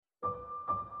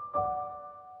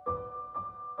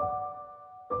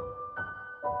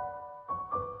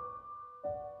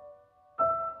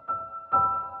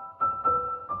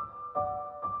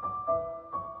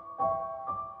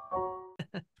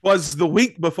'Twas the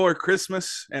week before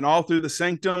Christmas, and all through the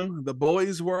sanctum, the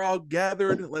boys were all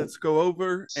gathered. Let's go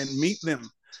over and meet them.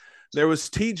 There was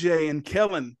TJ and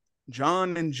Kellen,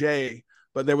 John and Jay,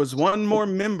 but there was one more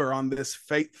member on this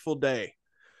fateful day.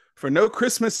 For no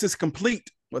Christmas is complete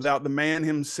without the man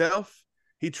himself.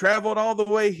 He traveled all the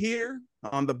way here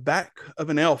on the back of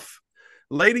an elf.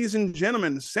 Ladies and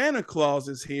gentlemen, Santa Claus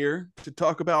is here to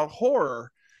talk about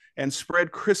horror and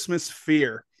spread Christmas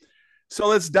fear. So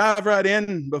let's dive right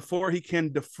in before he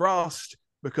can defrost,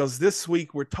 because this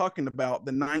week we're talking about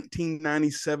the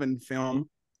 1997 film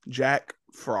Jack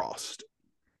Frost.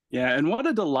 Yeah, and what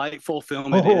a delightful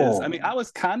film it is. I Oh, mean, I was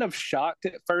kind of shocked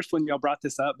at first when y'all brought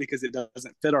this up because it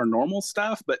doesn't fit our normal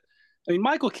stuff. But I mean,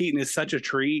 Michael Keaton is such a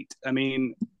treat. I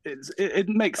mean, it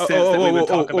makes Oh, sense oh, that we oh, would oh,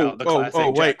 talk oh, about the oh, oh,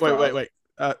 classic wait, Jack wait, wait, Frost.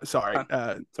 wait. Sorry.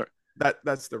 Sorry.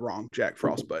 That's the wrong Jack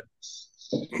Frost, but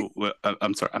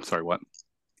I'm sorry. I'm sorry. What?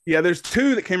 yeah, there's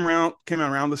two that came out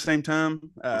around the same time.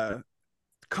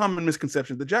 Common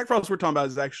misconception. The Jack Frost we're talking about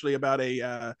is actually about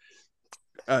a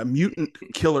mutant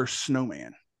killer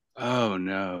snowman. Oh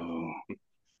no.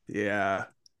 Yeah.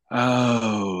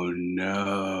 Oh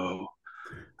no.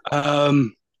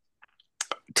 Um,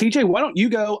 TJ, why don't you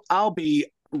go? I'll be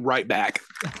right back.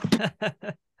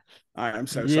 I'm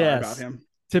so sorry about Yes. him.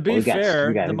 To well, be we got you. fair,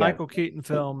 We got the we got Michael Keaton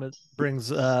film it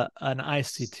brings an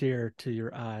icy tear to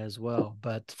your eye as well,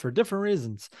 but for different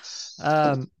reasons.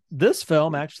 This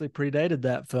film actually predated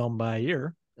that film by a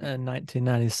year in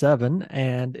 1997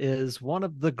 and is one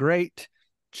of the great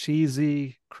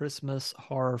cheesy Christmas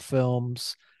horror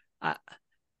films. I,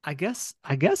 I guess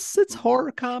it's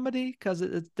horror comedy because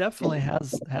it definitely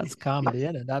has comedy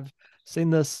in it. I've seen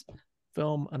this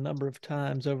film a number of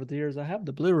times over the years. I have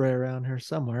the Blu-ray around here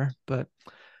somewhere, but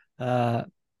I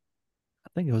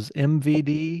think it was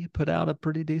MVD put out a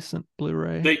pretty decent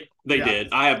Blu-ray. They Yeah. did.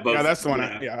 I have both. Yeah, that's the one.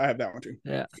 Yeah. I have that one too.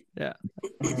 Yeah.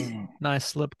 Nice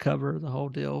slip cover, the whole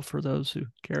deal for those who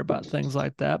care about things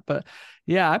like that. But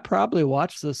yeah, I probably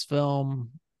watched this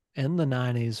film in the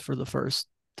 90s for the first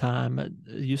time. It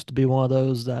used to be one of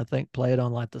those that I think played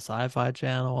on like the Sci-Fi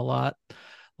Channel a lot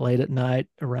late at night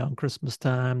around Christmas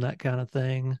time, that kind of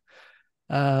thing.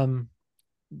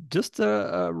 Just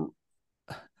a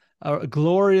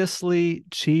gloriously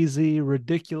cheesy,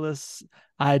 ridiculous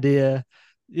idea.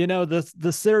 You know,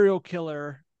 the serial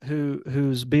killer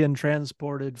who's being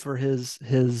transported for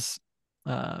his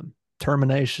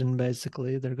termination.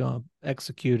 Basically, they're going to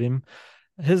execute him.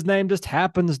 His name just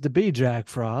happens to be Jack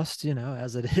Frost, you know,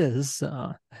 as it is.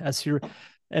 As you're,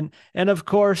 and of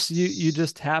course, you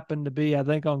just happen to be, I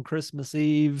think, on Christmas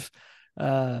Eve,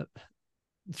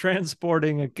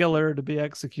 transporting a killer to be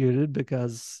executed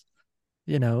because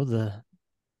you know the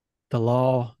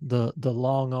law, the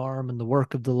long arm and the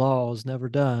work of the law is never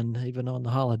done, even on the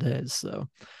holidays. So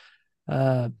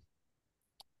uh,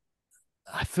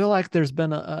 I feel like there's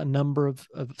been a number of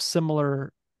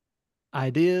similar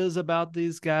ideas about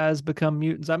these guys become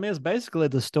mutants. I mean, it's basically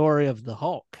the story of the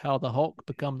Hulk, how the Hulk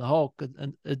become the Hulk,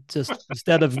 and it just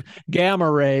instead of gamma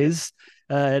rays,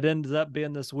 it ends up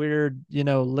being this weird, you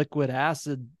know, liquid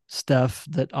acid stuff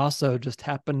that also just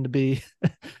happened to be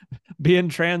being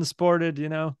transported, you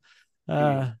know,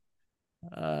 uh,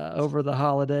 over the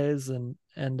holidays, and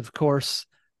of course,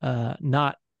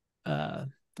 not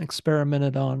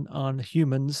experimented on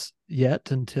humans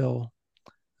yet until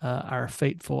our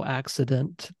fateful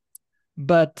accident.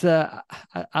 But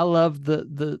I love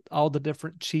the all the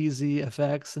different cheesy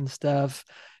effects and stuff.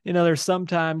 You know, there's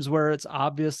sometimes where it's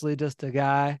obviously just a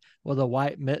guy with a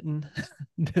white mitten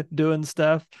doing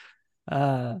stuff.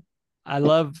 Uh, I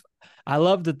love I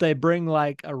love that they bring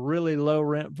like a really low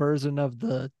rent version of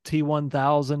the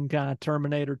T1000 kind of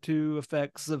Terminator 2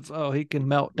 effects of he can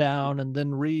melt down and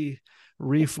then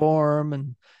reform,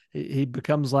 and he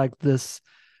becomes like this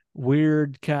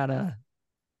weird kind of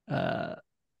uh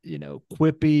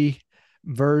quippy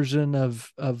version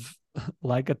of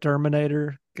like a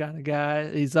Terminator kind of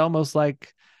guy. He's almost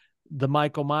like the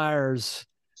Michael Myers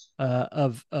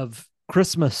of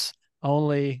Christmas,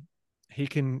 only he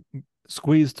can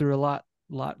squeeze through a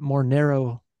lot more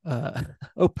narrow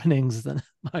openings than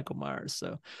Michael Myers.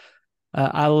 So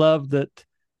I love that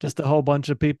just a whole bunch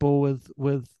of people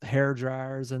with hair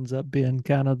dryers ends up being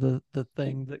kind of the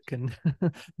thing that can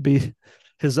be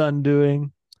his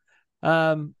undoing.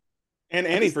 Um, And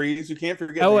antifreeze. You can't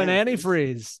forget oh, the and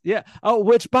antifreeze. Yeah. Oh,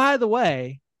 which by the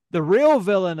way, the real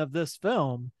villain of this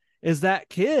film is that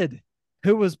kid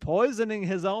who was poisoning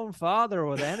his own father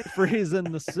with antifreeze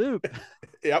in the soup.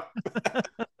 Yep.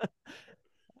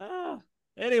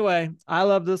 Anyway, I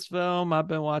love this film. I've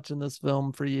been watching this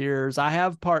film for years. I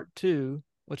have part two,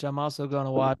 which I'm also going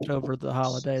to watch over the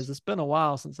holidays. It's been a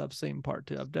while since I've seen part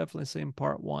 2. I've definitely seen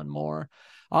part 1 more.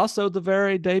 Also, the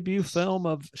very debut film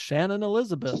of Shannon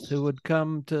Elizabeth, who would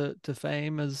come to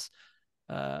fame as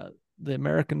the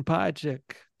American Pie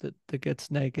chick that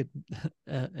gets naked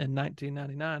in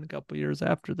 1999, a couple years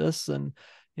after this. And,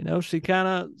 she kind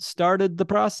of started the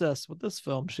process with this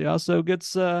film. She also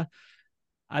gets, I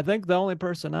think, the only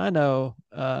person I know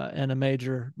in a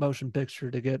major motion picture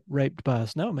to get raped by a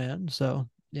snowman. So,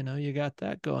 you got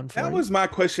that going for you. That was my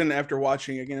question after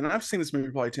watching again. And I've seen this movie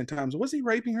probably 10 times. Was he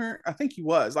raping her? I think he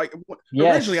was. Like,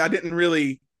 Yes. Originally, I didn't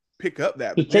really pick up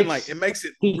that. But then, like, it makes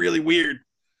it really weird.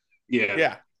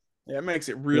 Yeah. Yeah, it makes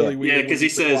it really weird. Yeah, because he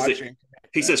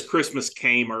says Christmas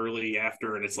came early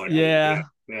after, and it's like, yeah.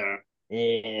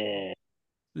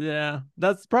 Yeah.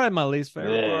 That's probably my least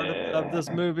favorite part of this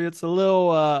movie. It's a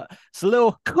little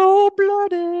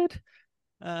cold-blooded.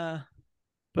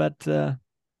 But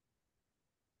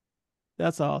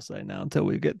that's all I'll say now until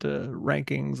we get to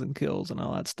rankings and kills and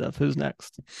all that stuff. Who's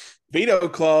next? Veto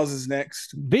Clause is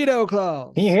next. Veto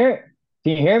Clause. Can you hear it?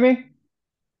 Can you hear me?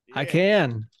 I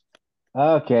can.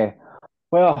 Okay.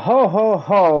 Well, ho, ho,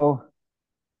 ho.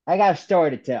 I got a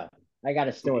story to tell.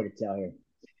 Here.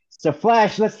 So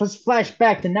let's flash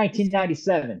back to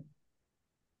 1997.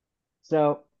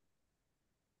 So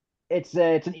it's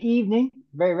an evening,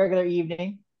 very regular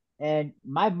evening, and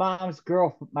my mom's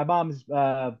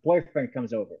boyfriend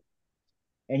comes over,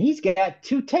 and he's got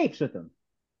 2 tapes with him.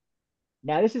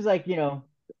 Now this is like, kind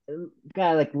of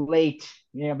like late,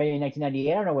 maybe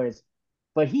 1998. I don't know what it is,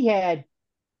 but he had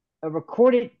a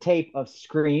recorded tape of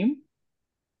Scream,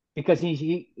 because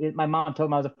my mom told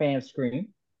him I was a fan of Scream,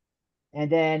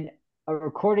 and then a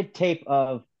recorded tape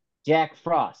of Jack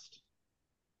Frost.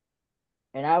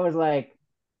 And I was like,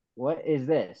 what is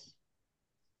this?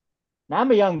 Now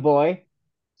I'm a young boy,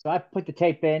 so I put the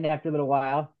tape in after a little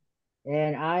while,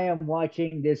 and I am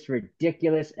watching this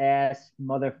ridiculous ass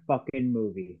motherfucking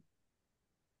movie.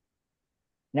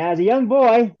 Now, as a young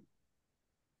boy,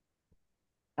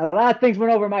 a lot of things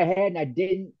went over my head,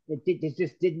 and it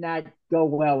just did not go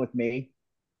well with me.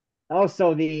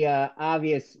 Also, the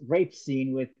obvious rape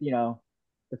scene with,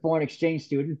 the foreign exchange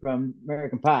student from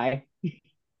American Pie.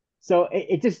 So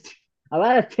it just, a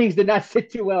lot of things did not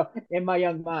sit too well in my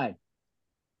young mind.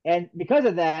 And because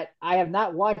of that, I have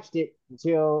not watched it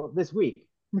until this week.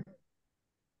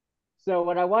 So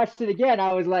when I watched it again,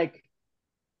 I was like,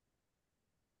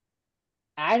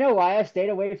 I know why I stayed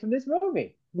away from this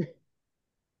movie.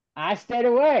 I stayed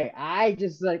away. I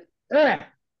just like, ugh,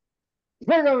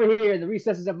 put it over here in the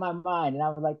recesses of my mind. And I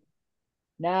was like,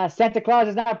 nah, Santa Claus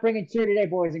is not bringing cheer today,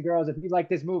 boys and girls, if you like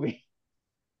this movie.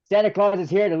 Santa Claus is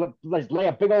here to lay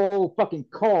a big old fucking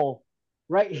coal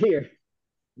right here,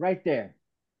 right there.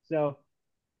 So,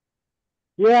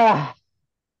 yeah,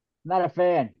 not a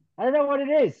fan. I don't know what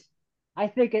it is. I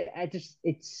think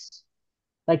it's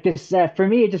like this, for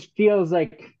me, it just feels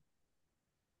like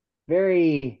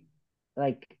very,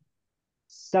 like,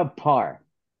 subpar.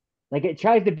 Like, it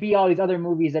tries to be all these other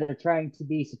movies that are trying to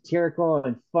be satirical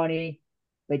and funny,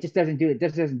 but it just doesn't do it.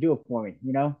 Just doesn't do it for me,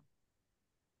 Now,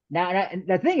 and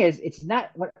the thing is, it's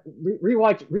not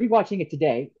rewatching it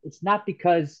today. It's not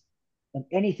because of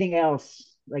anything else.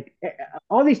 Like,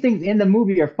 all these things in the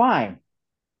movie are fine.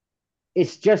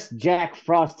 It's just Jack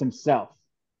Frost himself.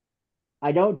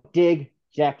 I don't dig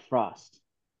Jack Frost.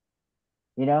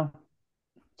 Does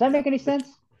that make any sense?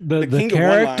 The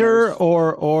character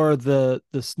or the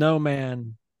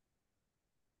snowman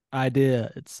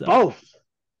idea itself? Both.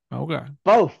 Okay.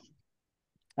 Both.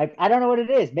 Like, I don't know what it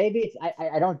is. Maybe it's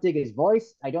I don't dig his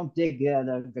voice. I don't dig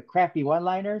the crappy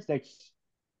one-liners.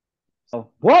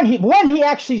 So one he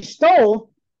actually stole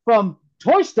from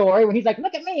Toy Story when he's like,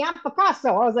 "Look at me, I'm Picasso."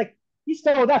 I was like, "You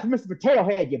stole that from Mr. Potato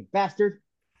Head, you bastard."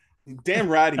 Damn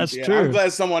right he That's did. true. I'm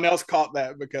glad someone else caught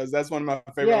that, because that's one of my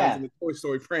favorite lines in the Toy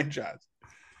Story franchise.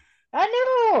 I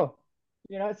know.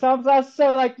 So I was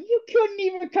so like, you couldn't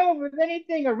even come up with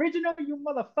anything original, you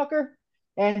motherfucker.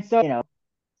 And so,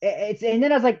 and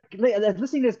then I was like,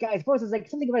 listening to this guy's voice, I was like,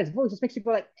 something about his voice just makes you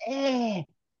go like,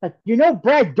 like,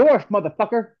 Brad Dorff,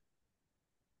 motherfucker.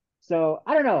 So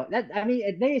I don't know.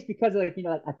 Maybe it's because of, like,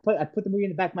 I put the movie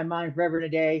in the back of my mind forever and a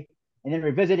day, and then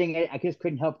revisiting it, I just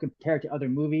couldn't help compare it to other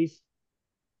movies,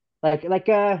 like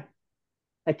Killer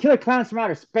Clowns from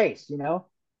Outer Space.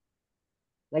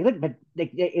 Like, look, but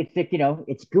it's like,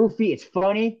 it's goofy, it's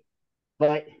funny,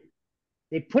 but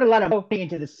they put a lot of money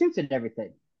into the suits and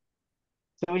everything.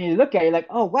 So when you look at it, you're like,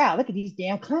 oh wow, look at these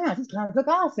damn clowns. These clowns look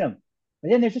awesome.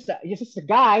 And then there's just a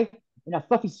guy in a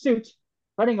fluffy suit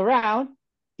running around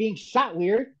being shot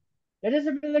weird. That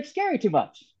doesn't really look scary too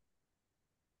much.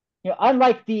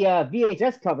 unlike the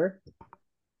VHS cover,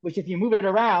 which if you move it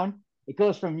around, it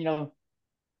goes from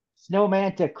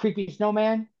snowman to creepy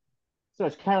snowman. So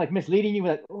it's kind of like misleading you,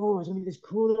 like, oh, there's gonna be this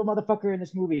cool little motherfucker in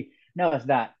this movie. No, it's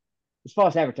not. It's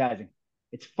false advertising.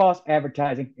 It's false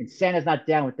advertising, and Santa's not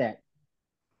down with that.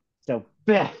 So,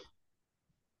 bleh.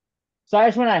 So I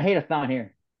just went on a hate-a-thon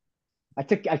here. I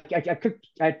took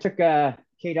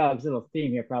K Dog's little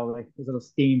theme here, probably his little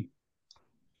theme.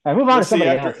 All right, move on to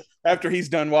somebody else. After he's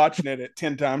done watching it at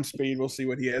 10 times speed, we'll see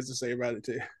what he has to say about it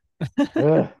too.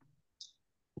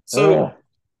 So,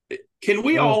 can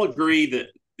we all agree that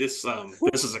this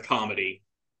is a comedy?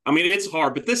 I mean, it's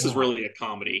hard, but this is really a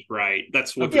comedy, right?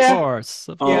 That's what.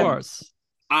 Of course.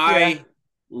 I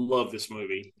love this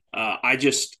movie.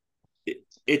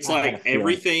 It's like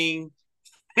everything.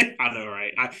 I know,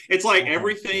 right? It's like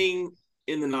everything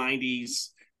in the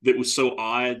 90s that was so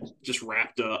odd just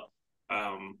wrapped up.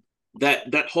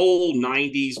 That whole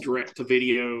 90s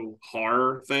direct-to-video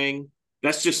horror thing,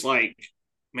 that's just like,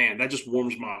 man, that just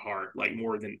warms my heart like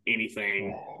more than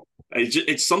anything.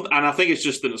 It's something, and I think it's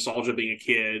just the nostalgia of being a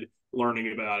kid,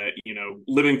 learning about it,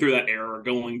 living through that era,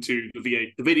 going to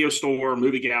the video store,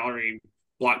 movie gallery,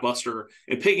 Blockbuster,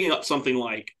 and picking up something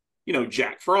like,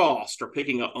 Jack Frost or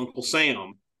picking up Uncle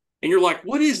Sam. And you're like,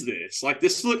 what is this? Like,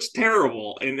 this looks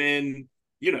terrible. And then,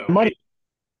 Money.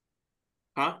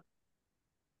 Huh?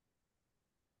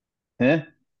 Huh?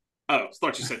 Oh, I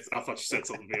thought you said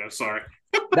something, Vito. Sorry.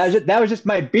 That was just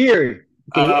my beard.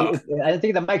 I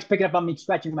think the mic's picking up on me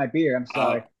scratching my beard. I'm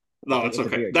sorry. No, it's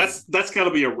okay. That's got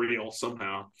to be a reel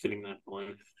somehow fitting that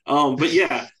one. But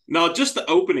yeah, no, just the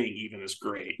opening even is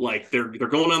great. Like they're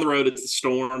going down the road. It's the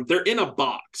storm. They're in a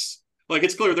box. Like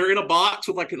it's clear they're in a box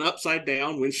with like an upside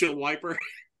down windshield wiper.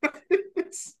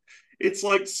 It's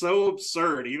like so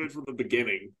absurd even from the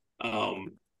beginning. And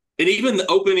even the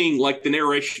opening, like the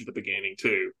narration at the beginning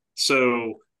too.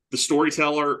 So the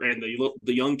storyteller and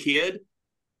the young kid.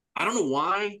 I don't know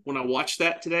why when I watched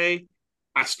that today,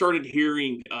 I started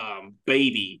hearing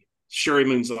Baby, Sherry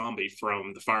Moon Zombie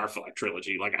from the Firefly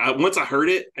trilogy. Like once I heard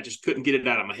it, I just couldn't get it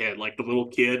out of my head. Like the little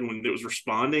kid when it was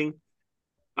responding.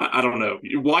 I don't know.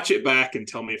 You watch it back and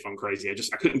tell me if I'm crazy.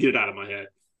 I couldn't get it out of my head.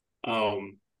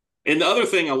 And the other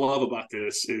thing I love about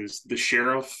this is the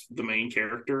sheriff, the main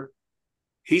character.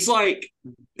 He's like,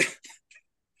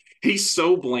 he's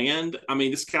so bland. I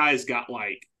mean, this guy's got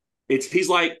like, he's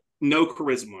like no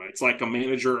charisma. It's like a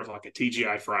manager of like a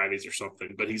TGI Fridays or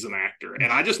something, but he's an actor.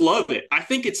 And I just love it. I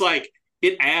think it's like,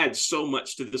 it adds so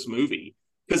much to this movie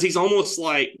because he's almost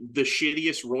like the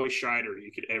shittiest Roy Scheider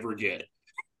you could ever get.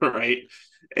 Right.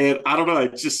 And I don't know.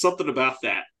 It's just something about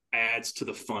that adds to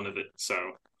the fun of it. So,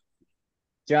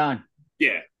 John.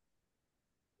 Yeah.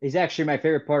 He's actually my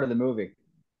favorite part of the movie.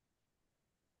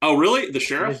 Oh, really? The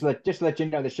sheriff? Just to let you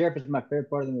know, the sheriff is my favorite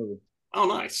part of the movie. Oh,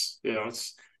 nice. Yeah,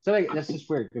 it's so like, that's just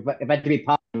weird. If I had to be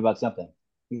positive about something,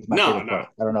 he's my favorite part.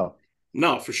 I don't know.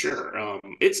 No, for sure. I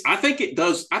think it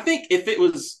does. I think if it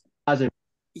was positive.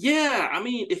 Yeah, I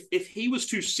mean, if he was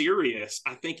too serious,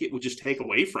 I think it would just take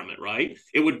away from it, right?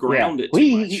 It would ground it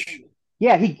too much.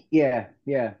 Yeah.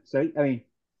 So I mean,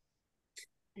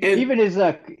 and even his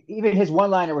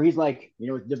one-liner where he's like,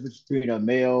 what's the difference between a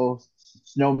male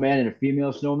snowman and a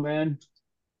female snowman?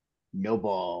 No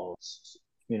balls.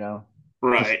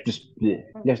 Right. Just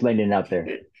laying it out there.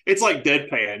 It's like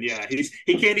deadpan. Yeah, he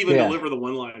can't even deliver the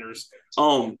one-liners.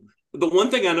 The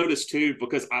one thing I noticed too,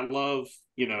 because I love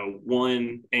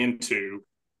 1 and 2,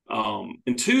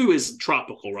 and 2 is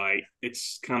tropical, right?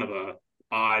 It's kind of a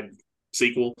odd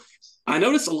sequel. I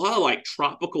noticed a lot of like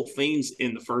tropical themes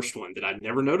in the first one that I'd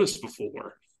never noticed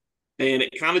before, and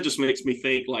it kind of just makes me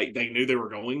think like they knew they were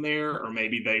going there, or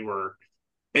maybe they were.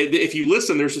 If you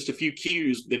listen, there's just a few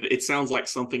cues that it sounds like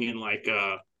something in like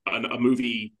a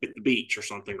movie at the beach or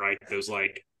something, right? There's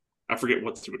like, I forget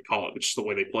what they would call it, but just the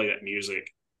way they play that music.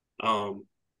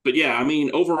 But yeah, I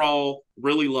mean, overall,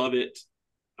 really love it.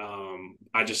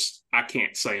 I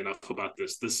can't say enough about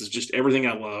this. This is just everything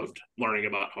I loved learning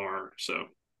about horror. So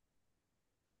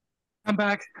I'm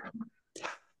back.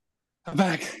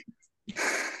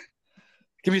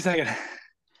 Give me a second.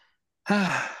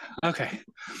 Okay.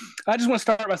 I just want to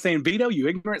start by saying, Vito, you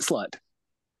ignorant slut.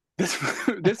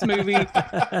 This movie is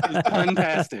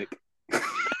fantastic.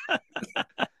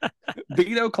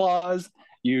 Vito Claus,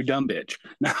 you dumb bitch.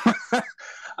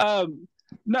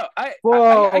 No,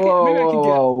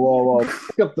 Whoa.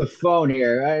 Pick up the phone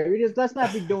here. Right? Let's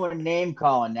not be doing name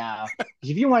calling now.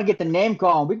 If you want to get the name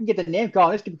calling, we can get the name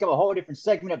calling. This could become a whole different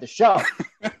segment of the show.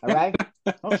 All right?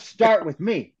 Don't start with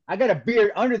me. I got a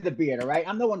beard under the beard, all right?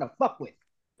 I'm the one to fuck with.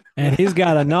 And he's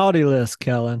got a naughty list,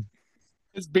 Kellen.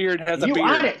 His beard has a beard.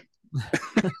 On it.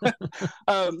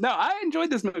 No, I enjoyed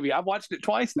this movie. I've watched it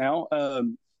twice now.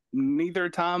 Neither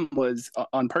time was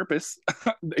on purpose.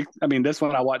 I mean, this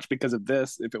one I watched because of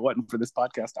this. If it wasn't for this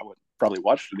podcast, I would probably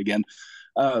watch it again.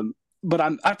 But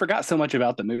I forgot so much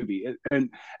about the movie, and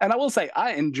I will say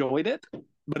I enjoyed it,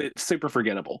 but it's super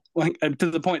forgettable. Like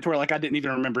to the point where like I didn't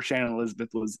even remember Shannon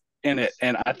Elizabeth was in it,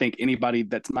 and I think anybody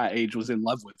that's my age was in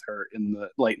love with her in the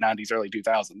late '90s, early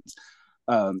 2000s.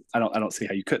 I don't see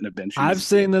how you couldn't have been. I've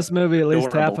seen this movie at least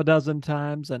adorable. half a dozen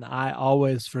times, and I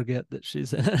always forget that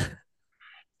she's in it.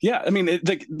 Yeah, I mean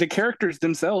the characters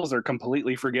themselves are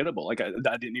completely forgettable. Like I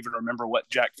didn't even remember what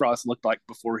Jack Frost looked like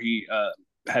before he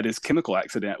had his chemical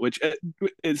accident, which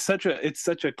it's such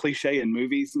a cliche in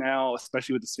movies now,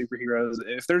 especially with the superheroes.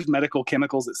 If there's medical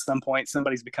chemicals at some point,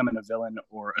 somebody's becoming a villain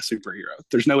or a superhero.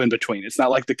 There's no in between. It's not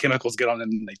like the chemicals get on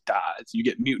them and they die. You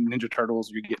get mutant Ninja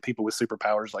Turtles, you get people with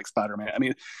superpowers like Spider-Man. I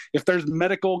mean, if there's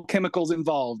medical chemicals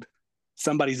involved,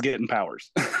 somebody's getting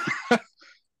powers.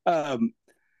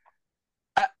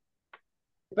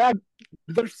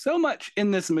 There's so much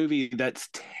in this movie that's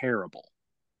terrible,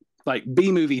 like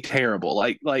B movie terrible,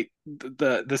 like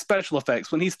the special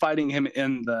effects when he's fighting him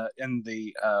in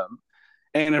the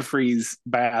antifreeze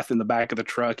bath in the back of the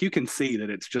truck. You can see that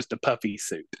it's just a puffy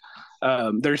suit.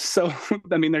 There's so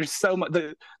much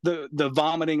the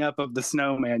vomiting up of the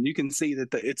snowman. You can see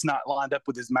that it's not lined up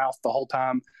with his mouth the whole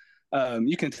time.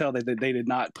 You can tell that they did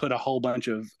not put a whole bunch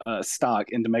of stock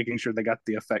into making sure they got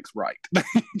the effects right. They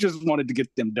just wanted to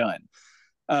get them done.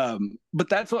 But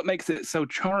that's what makes it so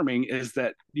charming, is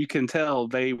that you can tell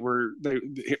they were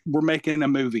making a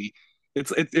movie.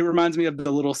 It reminds me of the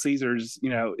Little Caesars. You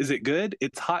know, is it good?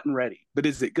 It's hot and ready. But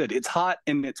is it good? It's hot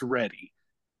and it's ready.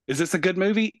 Is this a good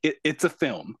movie? It's a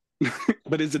film.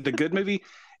 But is it a good movie?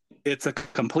 It's a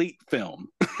complete film.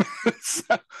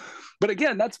 So, but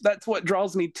again, that's what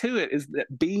draws me to it, is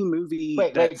that B movie,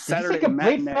 that Saturday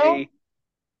matinee. Film?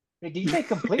 Wait, did you say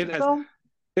complete film?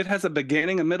 It has a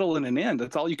beginning, a middle, and an end.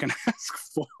 That's all you can ask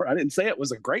for. I didn't say it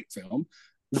was a great film.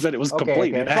 I said it was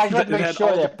complete. Okay. I just make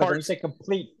sure that when you say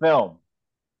complete film,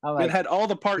 it had all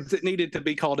the parts it needed to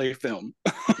be called a film.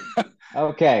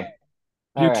 Okay.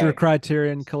 Future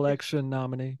Criterion Collection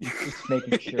nominee. Just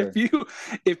making sure.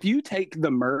 If you take the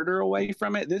murder away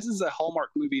from it, this is a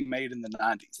Hallmark movie made in the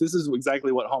 90s. This is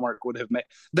exactly what Hallmark would have made.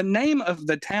 The name of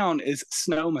the town is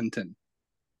Snowmonton.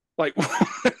 Like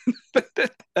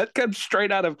that comes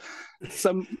straight out of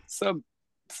some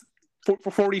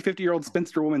 40, 50-year-old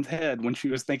spinster woman's head when she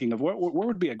was thinking of where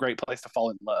would be a great place to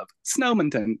fall in love.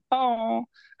 Snowmonton. Oh.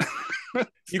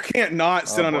 You can't not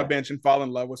sit on a bench and fall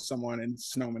in love with someone in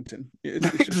Snowmonton.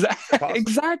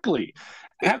 Exactly.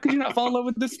 How could you not fall in love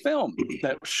with this film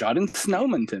that was shot in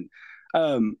Snowmonton?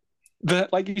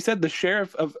 Like you said, the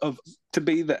sheriff of to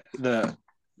be the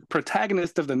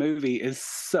protagonist of the movie is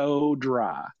so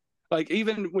dry. Like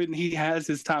even when he has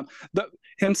his time,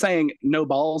 him saying "no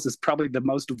balls" is probably the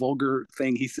most vulgar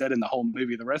thing he said in the whole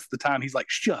movie. The rest of the time, he's like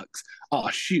 "shucks," "oh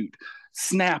shoot,"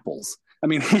 "snapples." I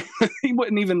mean, he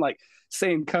wouldn't even like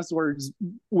saying cuss words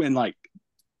when like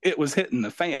it was hitting the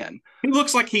fan. He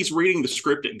looks like he's reading the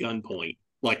script at gunpoint.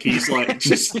 Like he's like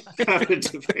just having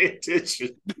to pay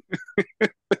attention.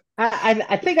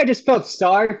 I think I just felt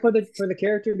sorry for the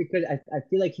character, because I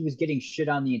feel like he was getting shit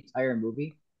on the entire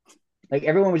movie. Like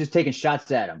everyone was just taking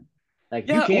shots at him. Like,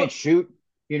 you can't shoot.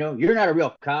 You know, you're not a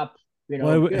real cop. You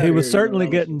know, well, he was certainly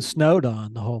getting snowed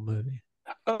on the whole movie.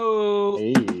 Oh,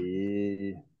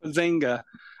 hey. Zinga.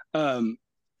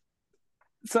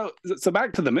 So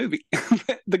back to the movie.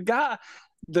 The guy,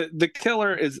 the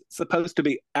killer is supposed to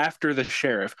be after the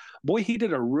sheriff. Boy, he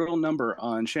did a real number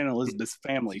on Shannon Elizabeth's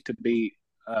family to be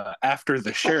after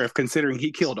the sheriff, considering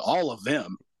he killed all of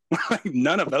them.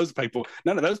 None of those people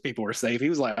were safe. He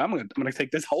was like, I'm gonna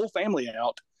take this whole family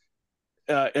out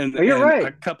in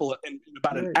a couple of in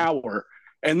about an hour,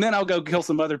 and then I'll go kill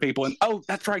some other people. And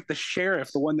that's right, the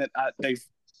sheriff, the one that they've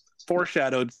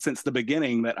foreshadowed since the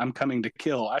beginning that I'm coming to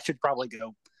kill. I should probably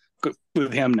go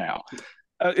with him now.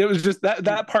 It was just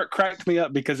that part cracked me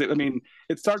up, because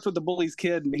it starts with the bully's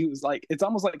kid, and he was like, it's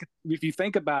almost like, if you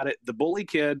think about it, the bully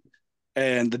kid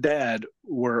and the dad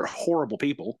were horrible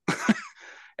people.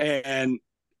 And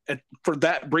for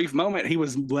that brief moment, he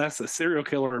was less a serial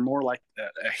killer and more like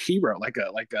a hero, like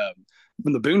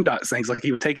from the Boondock Saints. Like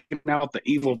he was taking out the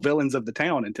evil villains of the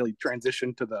town until he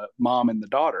transitioned to the mom and the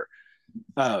daughter.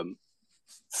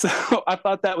 So I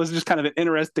thought that was just kind of an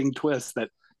interesting twist, that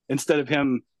instead of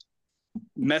him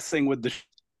messing with the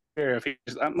sheriff,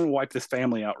 I'm going to wipe this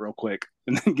family out real quick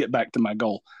and then get back to my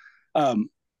goal.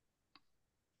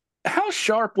 how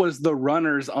sharp was the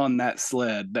runners on that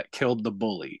sled that killed the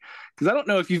bully? Because I don't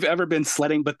know if you've ever been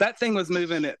sledding, but that thing was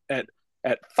moving at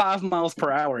 5 miles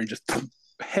per hour and just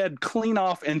head clean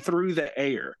off and through the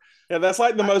air. Yeah, that's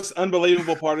like the most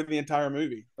unbelievable part of the entire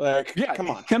movie. Like, Yeah, come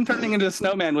on. him turning into a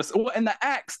snowman was, and the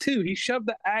axe too. He shoved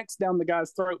the axe down the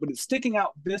guy's throat, but it's sticking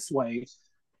out this way.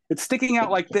 It's sticking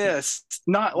out like this,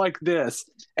 not like this,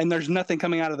 and there's nothing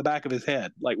coming out of the back of his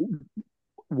head. Like,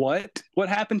 what? What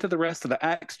happened to the rest of the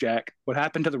axe, Jack? What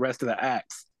happened to the rest of the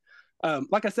axe?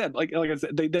 Like I said,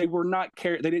 they were not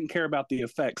care. They didn't care about the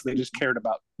effects. They just cared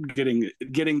about getting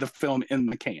the film in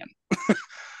the can.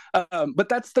 But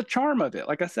that's the charm of it.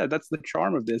 Like I said, that's the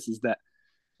charm of this, is that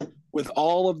with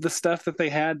all of the stuff that they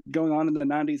had going on in the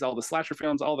 90s, all the slasher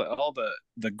films, all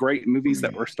the great movies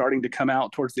that were starting to come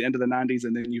out towards the end of the 90s,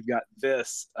 and then you've got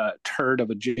this turd of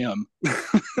a gem,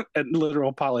 a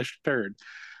literal polished turd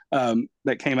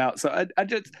that came out. So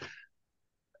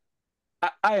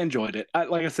I enjoyed it.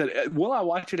 Like I said, will I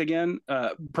watch it again?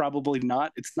 Probably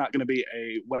not. It's not going to be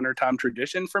a wintertime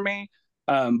tradition for me.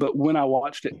 But when I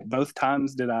watched it both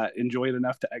times, did I enjoy it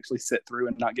enough to actually sit through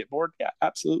and not get bored? Yeah,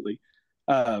 absolutely.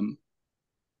 I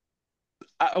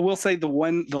will say the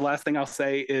last thing I'll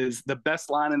say is the best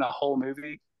line in the whole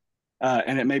movie,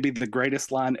 and it may be the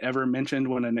greatest line ever mentioned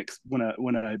when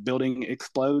a building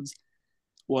explodes,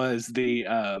 was the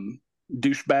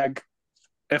douchebag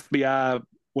FBI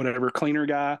whatever cleaner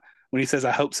guy when he says,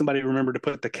 "I hope somebody remembered to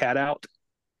put the cat out,"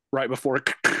 right before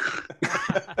it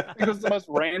was the most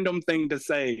random thing to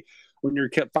say when you're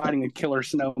fighting a killer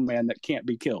snowman that can't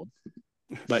be killed.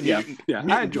 But Mutant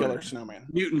I enjoyed killer it. snowman.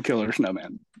 Mutant killer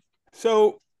snowman.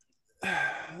 So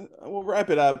we'll wrap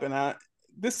it up, and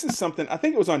this is something I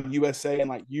think it was on USA and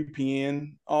like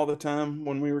UPN all the time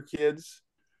when we were kids.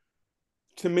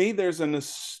 To me, there's a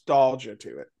nostalgia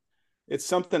to it. It's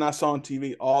something I saw on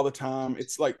TV all the time.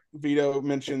 It's like Vito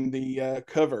mentioned the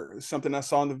cover. It's something I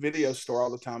saw in the video store all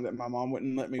the time that my mom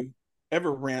wouldn't let me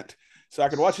ever rent, so I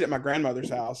could watch it at my grandmother's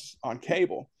house on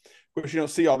cable. Of course, you don't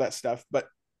see all that stuff, but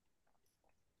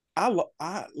I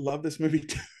love this movie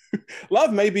too.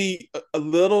 Love maybe a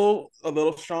little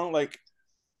strong. Like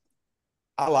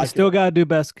I like You still it. got to do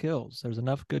best kills. There's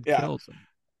enough good Yeah. kills.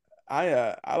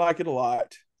 I like it a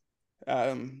lot.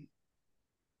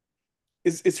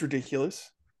 It's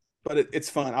ridiculous, but it's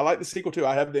fun. I like the sequel too.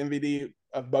 I have the DVD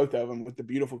of both of them with the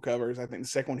beautiful covers. I think the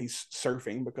second one he's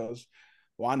surfing because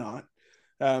why not?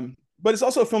 But it's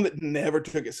also a film that never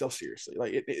took itself seriously.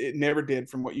 Like it never did.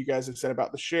 From what you guys have said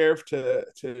about the sheriff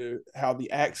to how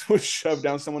the axe was shoved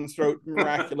down someone's throat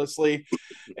miraculously,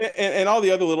 and all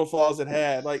the other little flaws it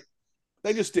had. Like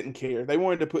they just didn't care. They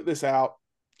wanted to put this out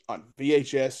on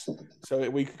VHS so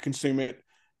that we could consume it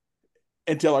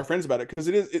and tell our friends about it, because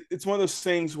it's one of those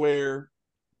things where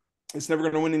it's never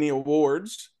going to win any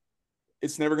awards.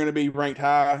 It's never going to be ranked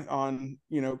high on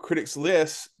critics'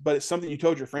 lists, but it's something you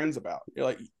told your friends about. You're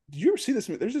like, did you ever see this?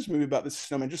 There's this movie about this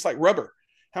snowman, just like Rubber.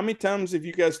 How many times have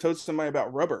you guys told somebody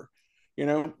about Rubber?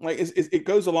 Like it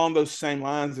goes along those same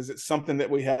lines. Is it something that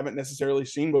we haven't necessarily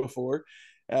seen before,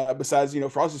 besides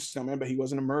Frosty's Snowman, but he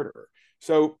wasn't a murderer.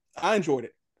 So I enjoyed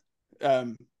it.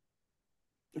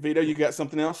 Vito, you got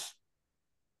something else?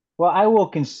 Well, I will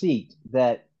concede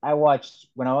that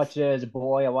when I watched it as a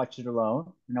boy, I watched it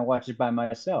alone, and I watched it by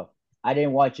myself. I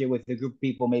didn't watch it with a group of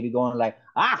people maybe going like,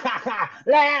 ah ha ha,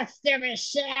 last stupid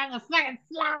shit on the fucking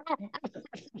fly.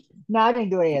 No, I didn't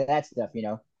do any of that stuff.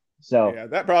 So yeah,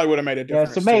 that probably would have made a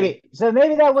difference. So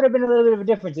maybe that would have been a little bit of a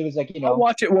difference. It was like, I'll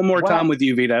watch it one more time with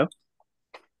you, Vito.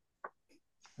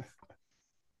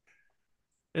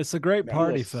 It's a great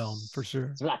party film for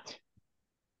sure. Slut.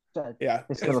 Yeah,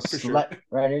 this little slut sure.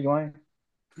 right here, you want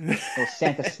little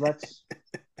Santa sluts.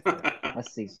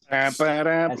 Let's see. All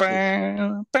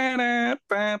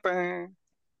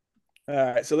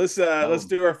right, so let's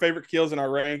do our favorite kills and our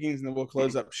rankings, and then we'll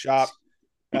close up shop.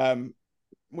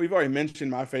 We've already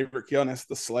mentioned my favorite kill, and that's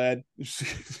the sled.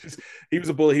 He was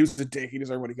a bully. He was a dick. He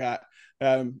deserved what he got.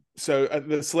 So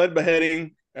the sled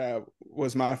beheading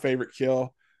was my favorite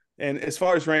kill. And as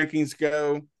far as rankings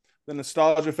go, the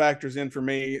nostalgia factor's in for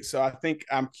me. So I think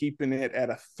I'm keeping it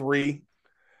at a 3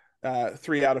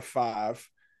 out of 5.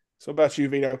 So about you,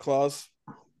 Vito Claus?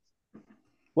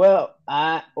 Well,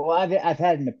 I've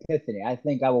had an epiphany. I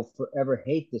think I will forever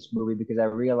hate this movie because I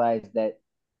realized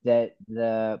that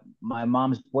my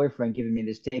mom's boyfriend giving me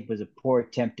this tape was a poor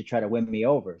attempt to try to win me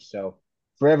over. So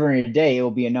forever and a day, it will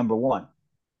be a number 1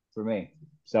 for me.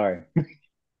 Sorry.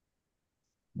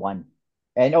 1.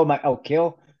 And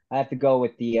kill. I have to go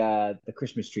with the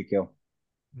Christmas tree kill.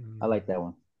 I like that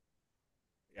one.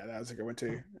 Yeah, that was a good one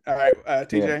too. All right,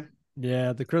 TJ.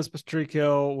 Yeah, the Christmas tree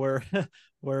kill where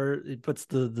where he puts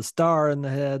the star in the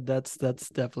head. That's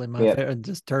definitely my favorite. And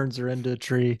just turns her into a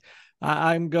tree.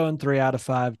 I'm going 3 out of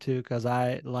 5 too, because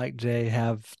I, like Jay,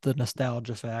 have the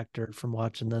nostalgia factor from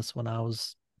watching this when I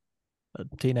was a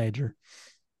teenager.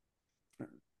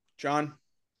 John?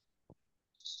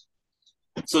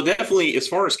 So definitely, as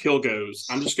far as kill goes,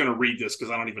 I'm just going to read this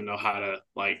because I don't even know how to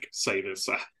say this.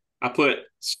 I put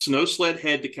snow sled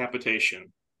head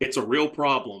decapitation. It's a real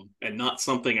problem and not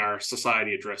something our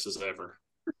society addresses ever.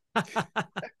 I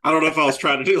don't know if I was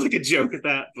trying to do like a joke at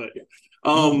that, but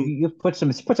you put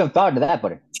some thought into that,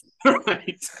 buddy.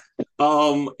 Right.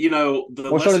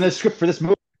 What's on the script for this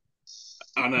movie?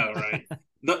 I know, right?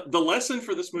 The lesson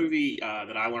for this movie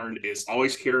that I learned is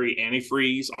always carry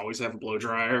antifreeze, always have a blow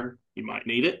dryer. You might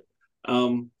need it.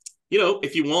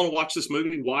 If you want to watch this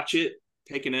movie, watch it,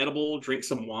 take an edible, drink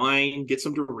some wine, get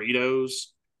some Doritos,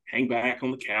 hang back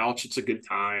on the couch. It's a good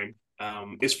time.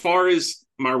 As far as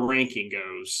my ranking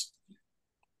goes,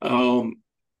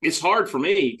 it's hard for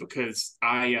me because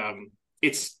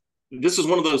this is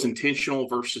one of those intentional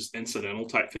versus incidental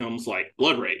type films like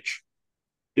Blood Rage.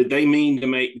 Did they mean to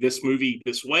make this movie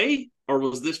this way, or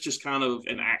was this just kind of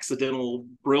an accidental,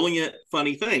 brilliant,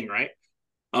 funny thing, right?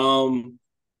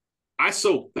 I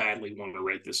so badly want to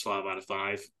rate this 5 out of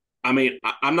 5. I mean,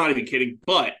 I'm not even kidding,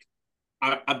 but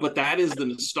but that is the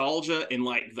nostalgia and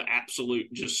like the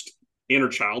absolute just inner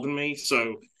child in me.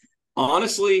 So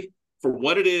honestly, for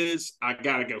what it is, I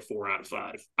gotta go 4 out of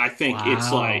 5. I think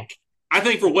it's like, I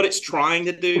think for what it's trying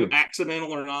to do,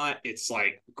 accidental or not, it's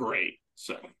like great.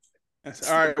 So. All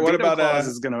right. What about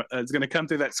is gonna come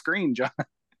through that screen, John?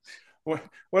 What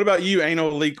about you,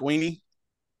 anal leak weenie?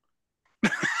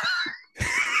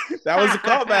 That was a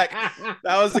callback.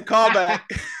 That was a callback.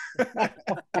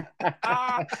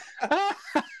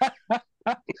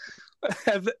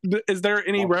 Is there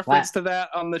any reference to that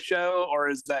on the show, or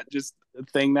is that just a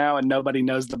thing now and nobody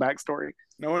knows the backstory?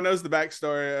 No one knows the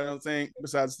backstory, I don't think,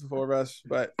 besides the four of us.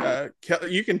 But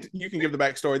you can give the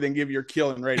backstory, then give your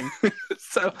kill and rating.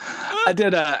 So I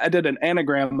did an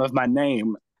anagram of my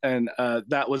name, and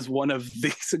that was one of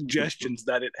the suggestions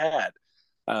that it had.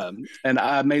 And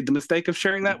I made the mistake of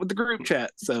sharing that with the group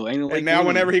chat. So anal leak. And now weenie.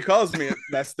 whenever he calls me,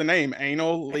 that's the name.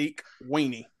 Anal leak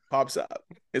weenie pops up.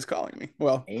 Is calling me.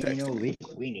 Well, anal leak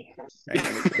weenie.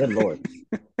 Good Lord.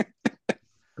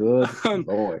 Good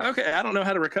Lord. Okay, I don't know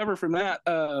how to recover from that.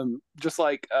 Just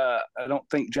like I don't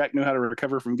think Jack knew how to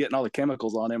recover from getting all the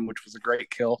chemicals on him, which was a great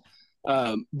kill.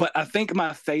 But I think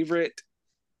my favorite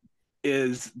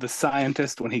is the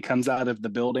scientist when he comes out of the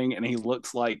building and he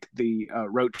looks like the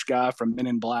roach guy from Men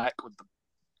in Black with the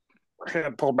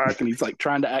head pulled back and he's like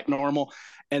trying to act normal.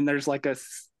 And there's like a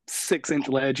 6-inch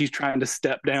ledge. He's trying to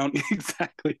step down.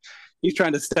 Exactly. He's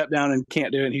trying to step down and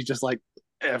can't do it. He's just like,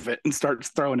 F it, and starts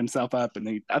throwing himself up.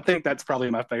 And I think that's probably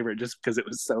my favorite just because it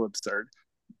was so absurd.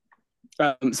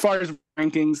 As far as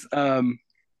rankings,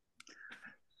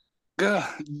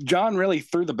 John really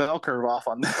threw the bell curve off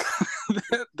on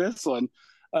this one.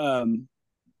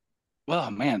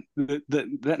 Well, man,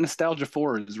 that Nostalgia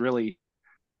 4 is really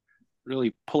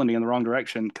pulling me in the wrong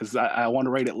direction because I want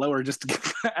to rate it lower just to get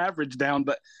the average down.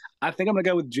 But I think I'm gonna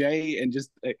go with Jay and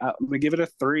I'm gonna give it a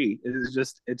 3.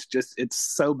 It's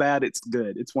so bad it's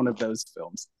good. It's one of those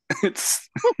films. It's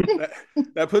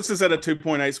that puts us at a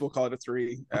 2.8. So we'll call it a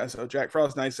 3. So Jack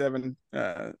Frost 97,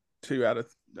 3 out of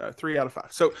 5.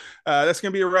 So that's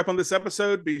gonna be a wrap on this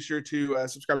episode. Be sure to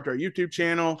subscribe to our YouTube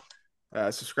channel.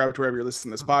 Subscribe to wherever you're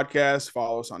listening to this podcast.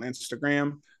 Follow us on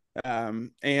Instagram.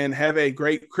 And have a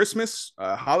great Christmas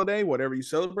holiday, whatever you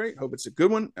celebrate. Hope it's a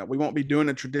good one. We won't be doing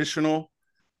a traditional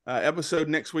episode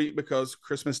next week because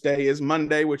Christmas Day is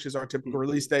Monday, which is our typical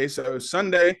release day. So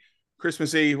Sunday,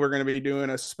 Christmas Eve, we're going to be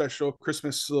doing a special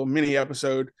Christmas little mini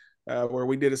episode where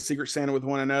we did a Secret Santa with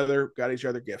one another, got each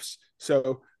other gifts.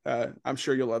 So I'm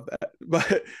sure you'll love that.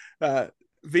 But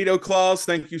Vito Claus,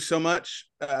 thank you so much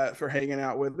for hanging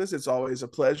out with us. It's always a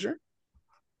pleasure.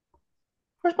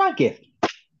 Where's my gift?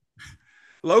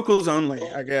 Locals only,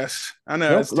 I guess. I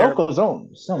know. It's locals only.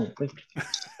 All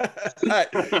right.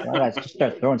 All right, just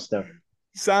start throwing stuff.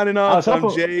 Signing off, I'm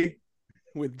Jay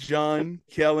with John,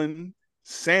 Kellen,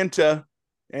 Santa,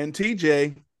 and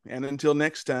TJ. And until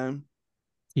next time,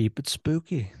 keep it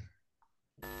spooky.